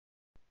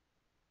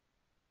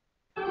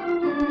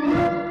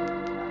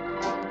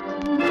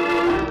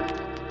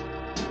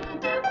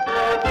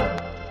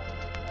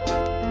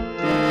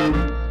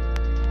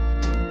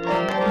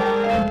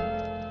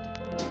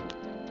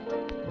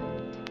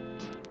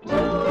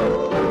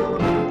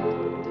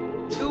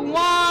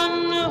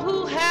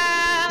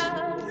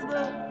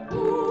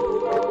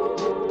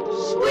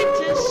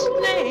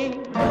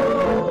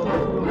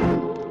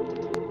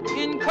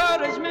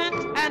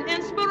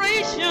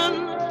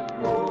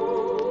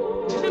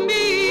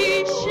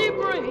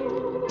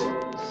praise.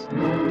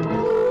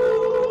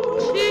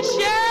 She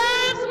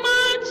shares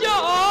my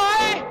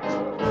joy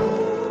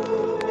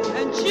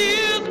and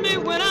cheers me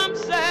when I'm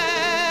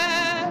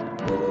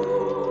sad.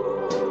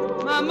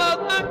 My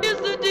mother is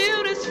the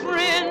dearest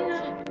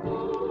friend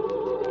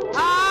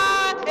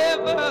I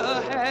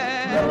ever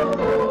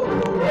had.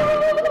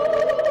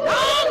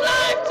 Long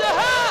life to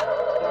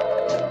her,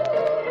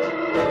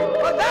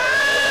 but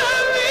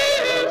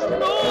there is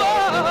no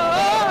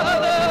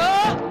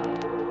other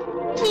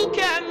who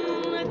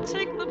can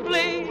take the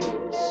place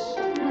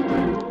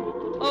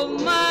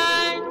of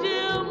my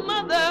dear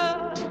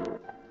mother.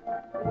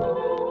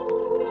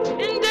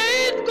 In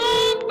days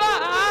gone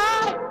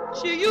by,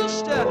 she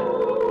used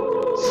to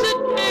sit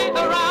me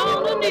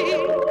around her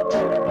knee.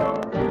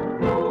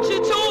 She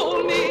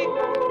told me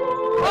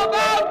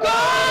about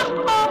God,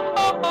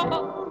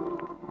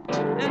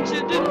 and she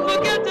didn't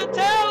forget to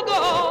tell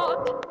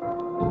God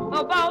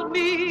about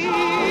me.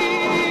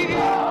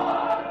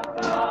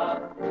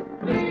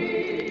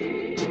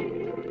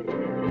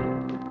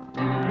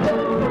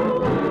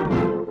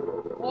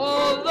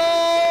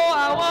 Although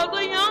I was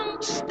a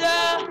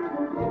youngster,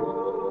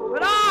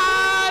 but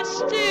I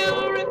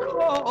still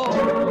recall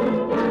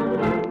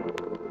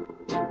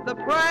the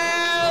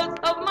prayers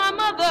of my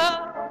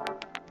mother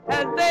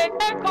as they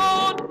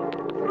echoed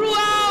through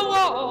our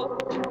wall.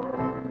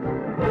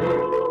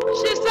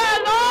 She said,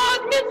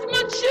 Lord, it's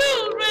my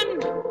children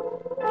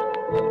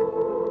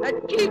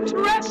that keeps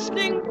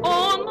resting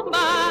on my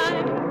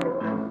mind.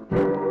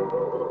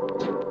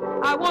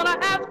 I want to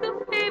ask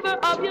a favor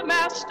of you,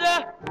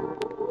 Master,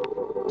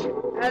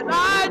 as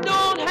I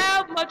don't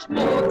have much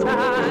more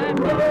time.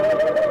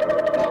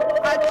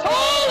 I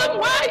told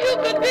him where you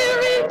could be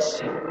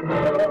reached,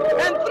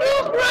 and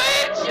through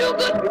grace you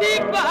could be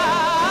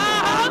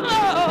found.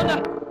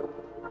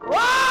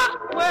 Why,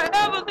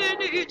 wherever they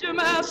need you,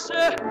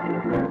 Master,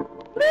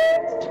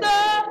 please,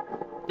 sir,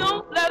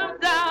 don't let them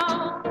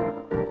down.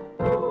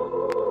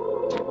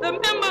 The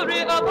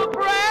memory of the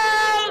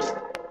prayers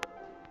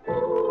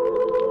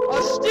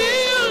are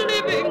still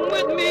living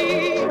with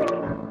me.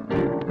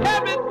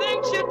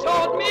 Everything she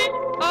taught me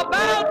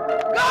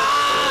about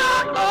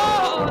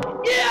God,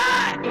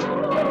 yeah,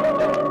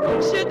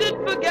 she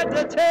didn't forget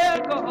to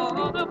tell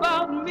God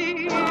about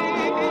me.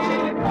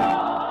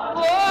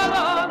 Oh,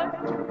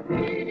 Lord,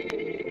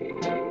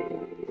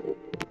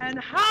 and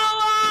how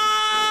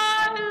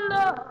I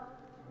love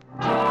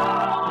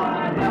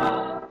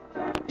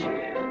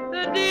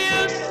the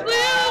dear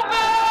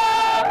silver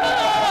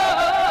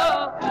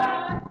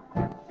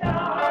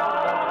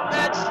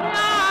that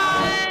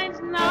shines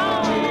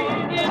now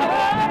in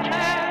her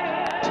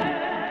hand,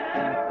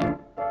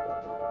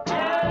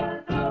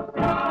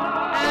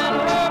 and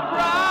her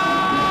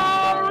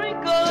brow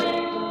wrinkled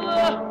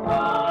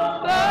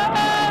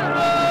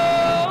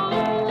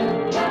furrows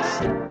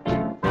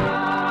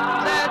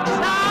that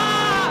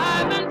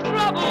time and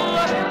trouble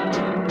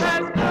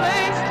has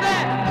placed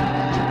there.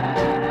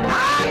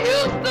 I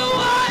used to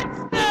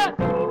watch the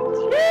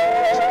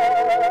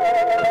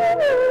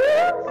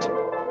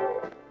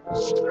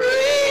tears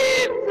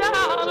stream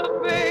down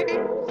her face.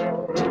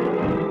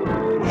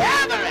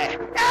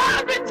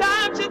 Every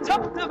time she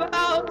talked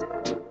about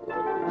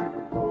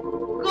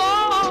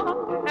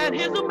God and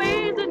His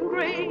amazing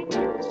grace.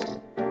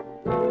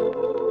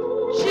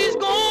 She's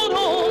gone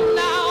home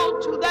now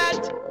to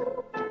that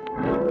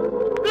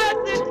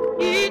blessed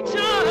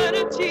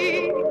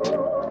eternity.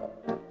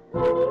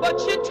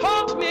 But she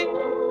taught me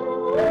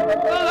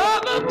the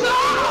love of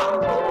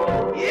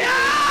God.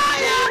 Yeah,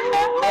 yeah.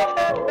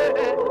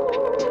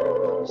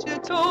 She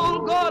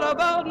told God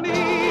about me.